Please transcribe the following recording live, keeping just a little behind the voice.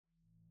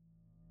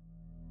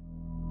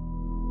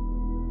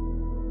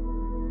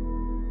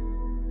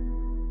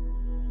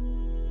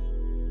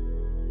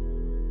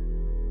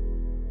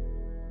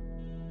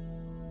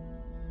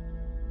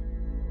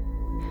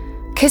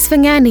Cys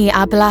fy ngeni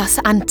a blas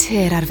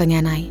antur ar fy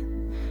ngenau.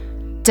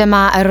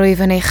 Dyma yr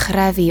wyfyn ei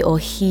chrefi o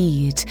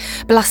hyd,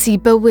 blasu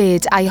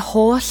bywyd a'i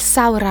holl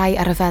sawrau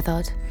ar y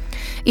feddod,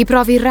 I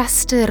brofi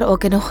restr o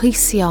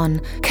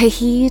gynhwysion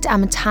cyhyd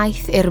am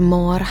taith i'r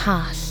môr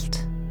hallt.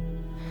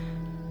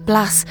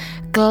 Blas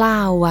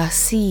glaw a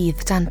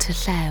sydd dant y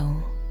llew,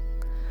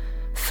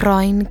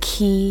 ffroen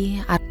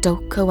ci a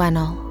dwc y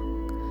wenol,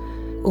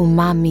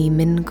 umami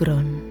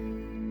mingrwn.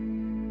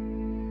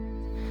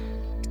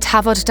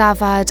 Tafod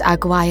dafad a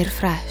gwair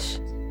ffres,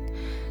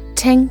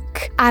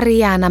 tinc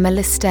arian am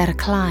ylister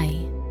clai.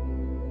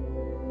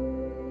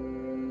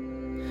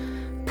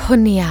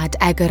 Pwniad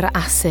eger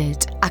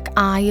asid ac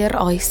air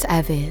oes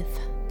efydd,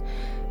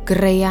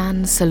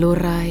 greian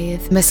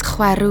sylwraidd mis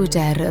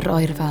chwerwder yr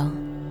oerfel.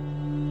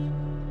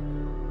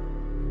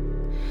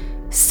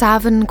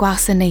 Safn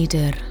gwas y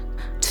neidr,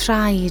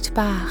 traed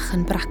bach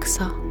yn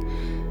bracso,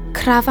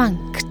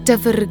 crafanc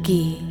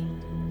dyfyrgu,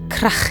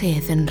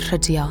 crachydd yn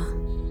rhydio.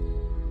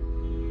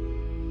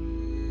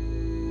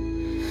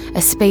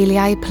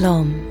 Ysbeiliau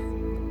plwm,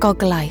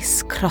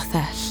 goglais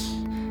crothell,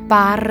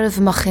 barf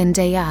mochyn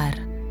deiar,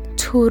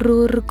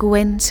 twrwr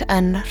gwynt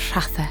yn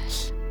rhathell.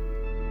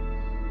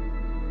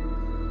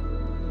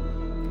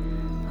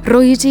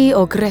 Rwydi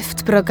o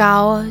grifft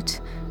brogaod,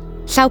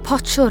 llaw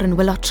potsiwr yn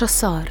wylo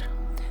trysor,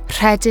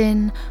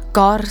 rhedyn,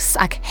 gors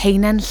ac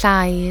heinen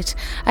llaid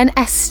yn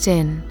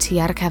estyn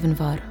tua'r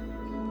cefnfor.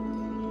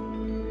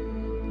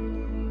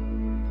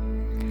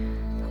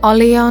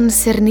 Olion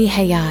sirni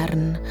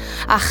heiarn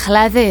a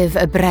chleddyf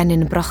y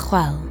brenin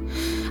brochwel,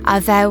 a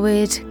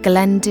ddewyd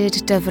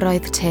glendid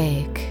dyfroedd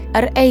teg,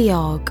 yr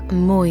eog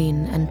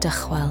mwyn yn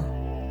dychwel.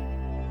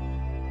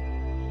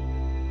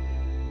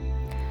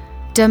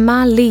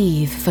 Dyma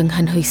lif fy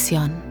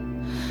nghynhwysion,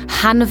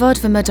 hanfod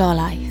fy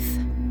mydolaeth.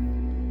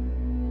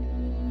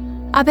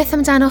 A beth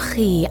amdano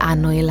chi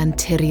anwyl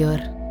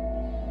anturiwr?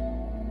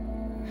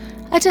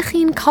 Ydych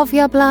chi'n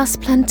cofio blas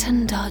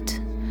plentyndod,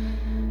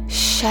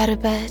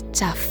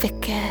 sherbet a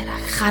fficer a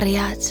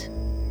chariad?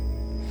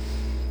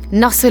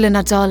 Noswyl yn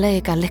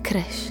adolyg a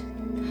licorish,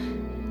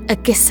 y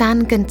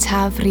gusan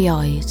gyntaf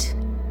rioed.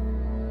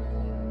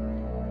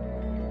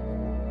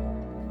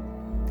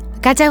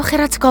 Gadewch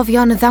i'r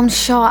atgofion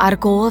ddawnsio ar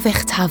gof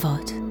eich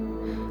tafod.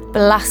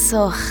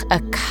 Blaswch y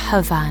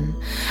cyfan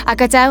a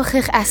gadewch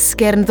eich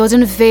esgyrn ddod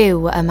yn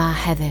fyw yma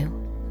heddiw.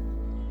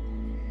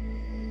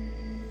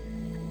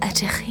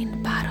 Ydych chi'n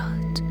barod?